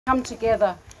come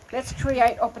together. Let's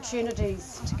create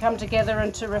opportunities to come together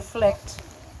and to reflect,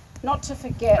 not to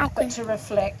forget, but to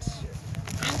reflect,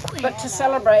 but to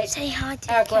celebrate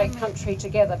our great country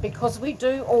together, because we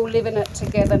do all live in it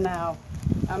together now.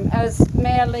 As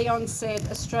Mayor Leon said,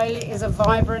 Australia is a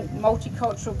vibrant,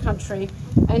 multicultural country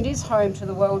and is home to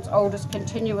the world's oldest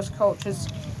continuous cultures,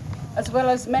 as well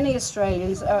as many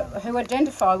Australians who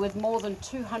identify with more than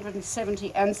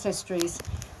 270 ancestries.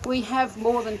 We have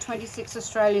more than 26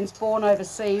 Australians born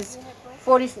overseas,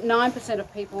 49%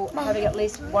 of people having at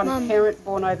least one parent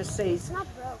born overseas.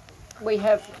 We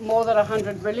have more than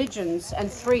 100 religions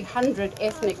and 300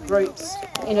 ethnic groups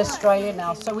in Australia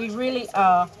now. So we really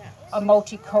are a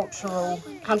multicultural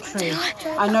country.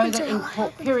 I know that in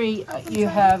Port Pirie you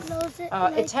have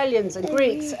Italians and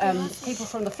Greeks and people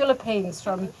from the Philippines,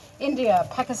 from India,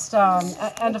 Pakistan,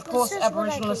 and of course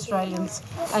Aboriginal Australians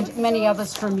and many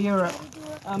others from Europe.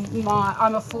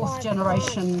 I'm a fourth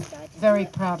generation, very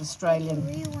proud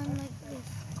Australian.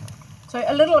 So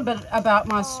a little bit about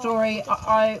my story.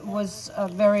 I was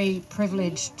very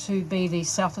privileged to be the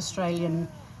South Australian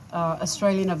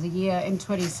of the Year in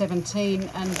 2017,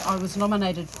 and I was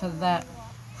nominated for that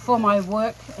for my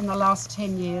work in the last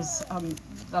 10 years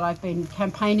that I've been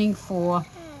campaigning for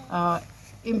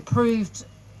improved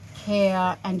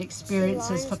care and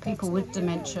experiences for people with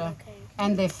dementia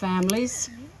and their families,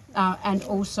 and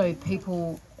also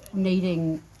people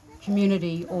needing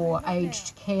community or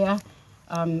aged care.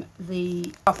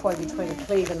 The halfway between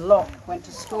Cleve and Lock, went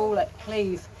to school at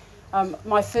Cleve.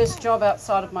 My first job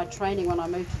outside of my training when I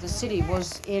moved to the city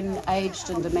was in aged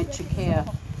and dementia care.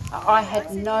 I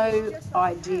had no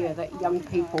idea that young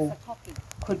people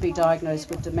could be diagnosed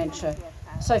with dementia.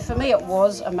 So for me it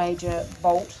was a major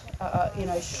bolt,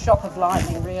 shock of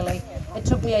lightning really. It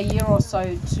took me a year or so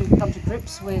to come to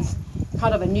grips with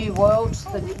kind of a new world,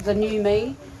 the new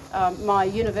me. My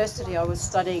university, I was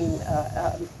studying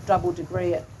a double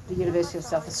degree at the University of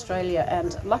South Australia,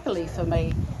 and luckily for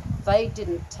me, they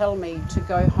didn't tell me to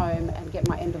go home and get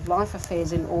my end-of-life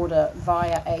affairs in order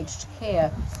via aged care,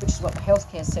 which is what the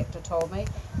healthcare sector told me.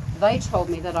 They told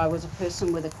me that I was a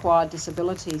person with acquired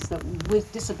disabilities, that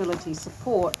with disability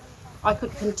support, I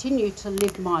could continue to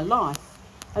live my life.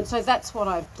 And so that's what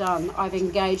I've done. I've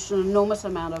engaged in an enormous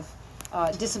amount of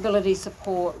disability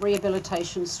support,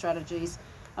 rehabilitation strategies,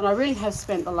 and I really have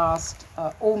spent the last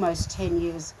almost 10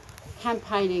 years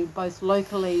campaigning both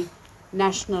locally,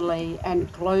 nationally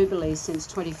and globally since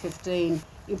 2015,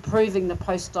 improving the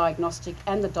post-diagnostic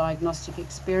and the diagnostic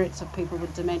experience of people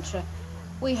with dementia.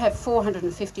 We have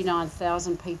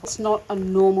 459,000 people. It's not a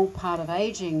normal part of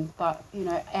ageing, but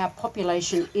our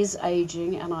population is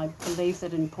ageing, and I believe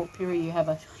that in Port Pirie you have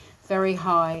a very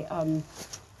high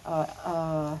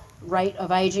rate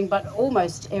of ageing, but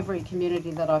almost every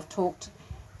community that I've talked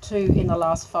to in the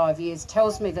last 5 years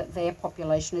tells me that their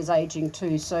population is ageing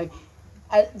too. So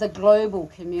the global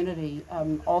community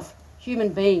of human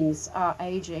beings are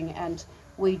ageing, and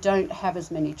we don't have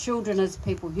as many children as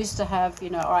people used to have.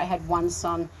 I had one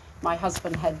son, my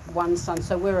husband had one son,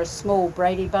 so we're a small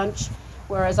Brady bunch,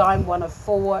 whereas I'm one of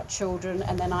 4 children,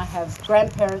 and then I have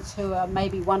grandparents who are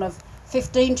maybe one of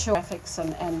 15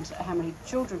 children, and how many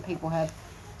children people have.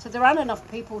 So there aren't enough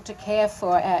people to care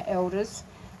for our elders.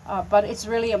 But it's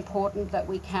really important that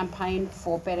we campaign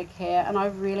for better care, and I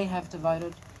really have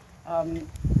devoted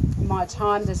my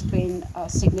time. There's been a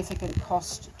significant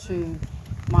cost to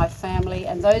my family,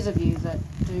 and those of you that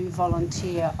do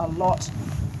volunteer a lot,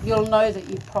 you'll know that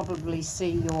you probably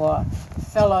see your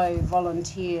fellow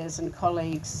volunteers and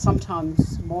colleagues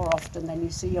sometimes more often than you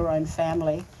see your own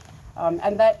family.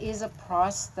 And that is a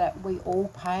price that we all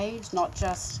paid, not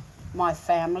just my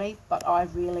family, but I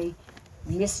really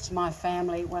missed my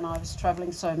family when I was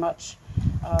travelling so much,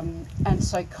 and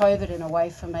so COVID in a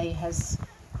way for me has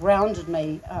grounded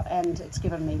me, and it's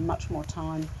given me much more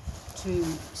time to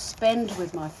spend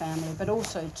with my family, but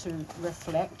also to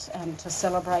reflect and to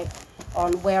celebrate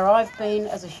on where I've been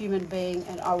as a human being.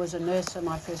 And I was a nurse in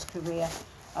my first career.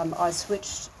 I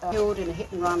switched, killed in a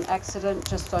hit and run accident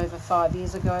just over 5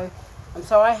 years ago, and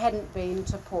so I hadn't been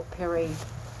to Port Pirie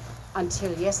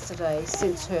until yesterday,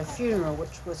 since her funeral,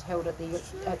 which was held at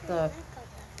the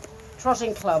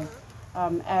Trotting Club,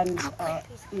 like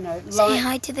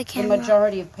the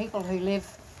majority of people who live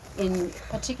in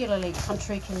particularly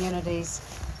country communities,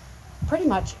 pretty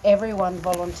much everyone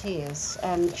volunteers,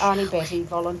 and Auntie Betty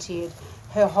volunteered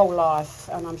her whole life,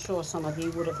 and I'm sure some of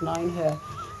you would have known her.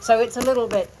 So it's a little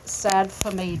bit sad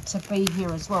for me to be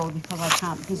here as well, because I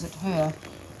can't visit her.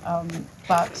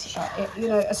 You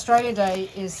know, Australia Day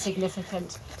is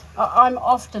significant. I'm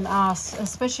often asked,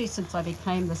 especially since I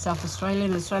became the South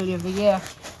Australian Australia of the Year,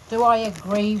 do I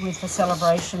agree with the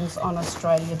celebrations on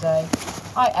Australia Day?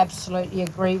 I absolutely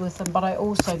agree with them, but I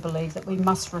also believe that we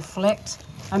must reflect.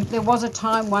 There was a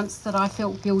time once that I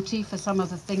felt guilty for some of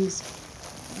the things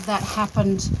that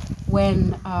happened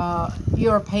when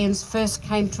Europeans first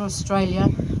came to Australia,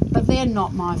 but they're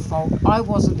not my fault. I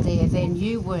wasn't there then,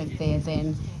 you weren't there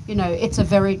then. You know, it's a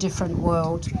very different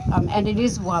world, and it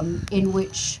is one in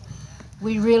which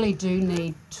we really do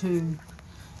need to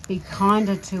be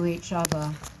kinder to each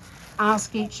other,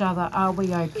 ask each other, are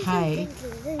we okay,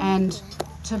 and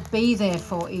to be there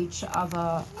for each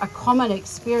other. A common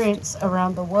experience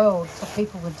around the world for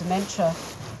people with dementia,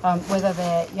 whether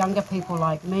they're younger people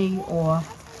like me or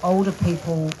older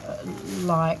people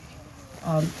like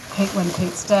Pete, when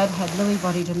Pete's dad had Lewy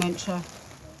body dementia,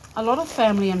 a lot of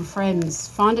family and friends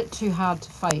find it too hard to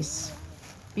face,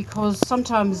 because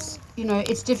sometimes, you know,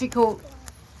 it's difficult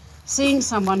seeing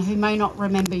someone who may not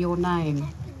remember your name.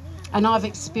 And I've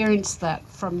experienced that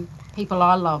from people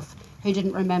I love who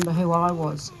didn't remember who I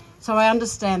was. So I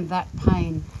understand that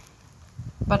pain.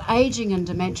 But ageing and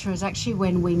dementia is actually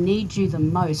when we need you the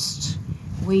most.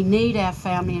 We need our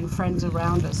family and friends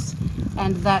around us.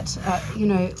 And that, you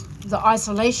know, the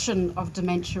isolation of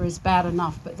dementia is bad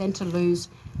enough, but then to lose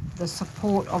the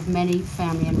support of many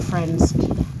family and friends.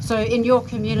 So in your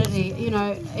community, you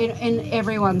know, in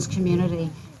everyone's community,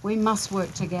 we must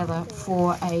work together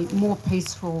for a more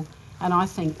peaceful and, I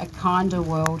think, a kinder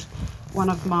world. One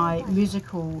of my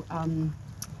musical,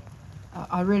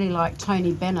 I really like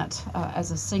Tony Bennett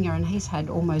as a singer, and he's had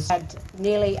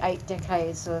nearly 8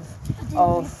 decades of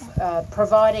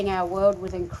providing our world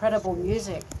with incredible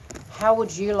music. How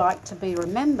would you like to be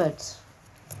remembered?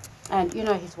 And you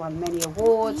know, he's won many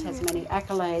awards, has many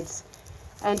accolades,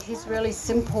 and he's really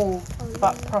simple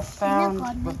but profound.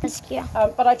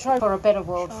 But I try for a better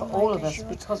world for all of us,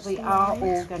 because we are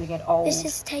all going to get old. This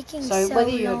is taking so whether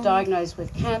you're long. diagnosed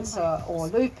with cancer or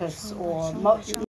lupus or